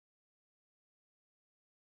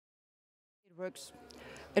works.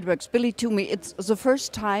 It works. Billy Twomey, it's the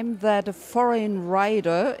first time that a foreign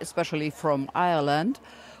rider, especially from Ireland,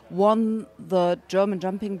 won the German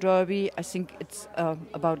jumping derby. I think it's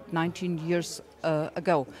about 19 years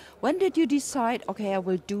ago. When did you decide, okay, I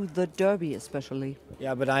will do the derby especially?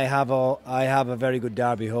 Yeah, but I have a very good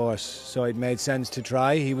derby horse, so it made sense to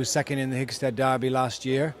try. He was second in the Hickstead Derby last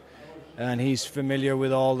year, and he's familiar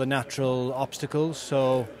with all the natural obstacles,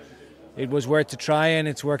 so it was worth to try, and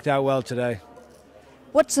it's worked out well today.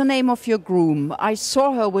 What's the name of your groom? I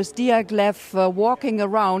saw her with Diaghilev walking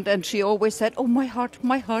around, and she always said, oh, my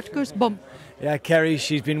heart goes bump. Yeah, Kerry,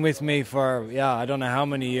 she's been with me for, I don't know how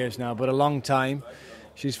many years now, but a long time.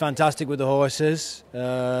 She's fantastic with the horses.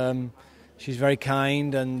 She's very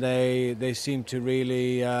kind, and they seem to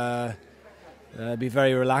really be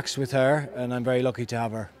very relaxed with her, and I'm very lucky to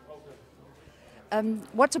have her.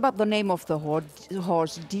 What's about the name of the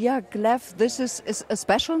horse? Diaghilev, this is a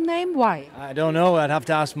special name? Why? I don't know. I'd have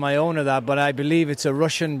to ask my owner that, but I believe it's a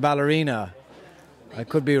Russian ballerina. I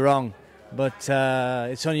could be wrong, but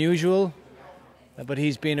it's unusual. But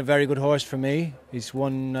he's been a very good horse for me. He's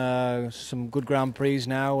won some good Grand Prix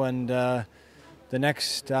now, and the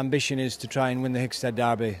next ambition is to try and win the Hickstead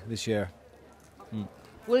Derby this year.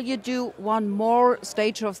 Will you do one more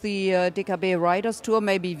stage of the DKB-Riders Tour,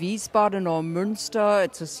 maybe Wiesbaden or Münster?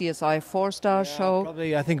 It's a CSI 4-star show.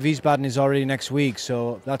 Probably, I think Wiesbaden is already next week,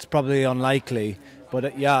 so that's probably unlikely.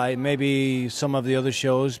 But maybe some of the other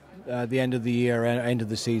shows at the end of the year, end of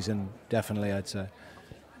the season, definitely, I'd say.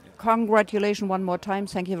 Congratulations one more time.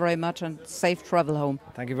 Thank you very much, and safe travel home.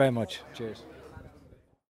 Thank you very much. Cheers.